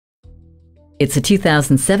It's a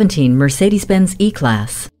 2017 Mercedes-Benz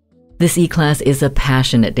E-Class. This E-Class is a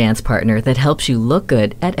passionate dance partner that helps you look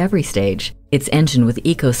good at every stage. Its engine with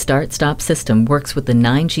Eco Start-Stop system works with the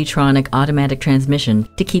 9G-tronic automatic transmission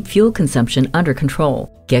to keep fuel consumption under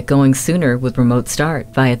control. Get going sooner with remote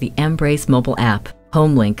start via the Embrace mobile app.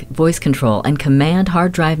 HomeLink, voice control, and command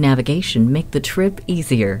hard drive navigation make the trip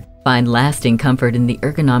easier. Find lasting comfort in the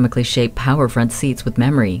ergonomically shaped power front seats with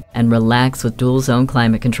memory, and relax with dual zone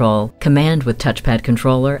climate control, command with touchpad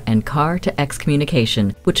controller, and car-to-X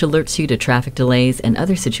communication, which alerts you to traffic delays and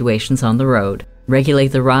other situations on the road. Regulate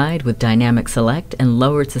the ride with dynamic select and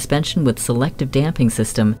lowered suspension with selective damping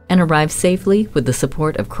system, and arrive safely with the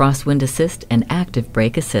support of crosswind assist and active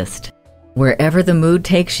brake assist. Wherever the mood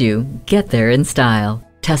takes you, get there in style.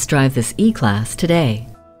 Test drive this E-Class today.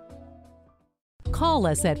 Call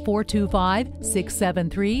us at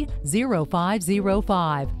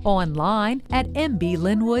 425-673-0505, online at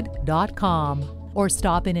mblynnwood.com, or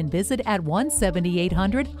stop in and visit at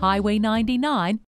 17800 Highway 99,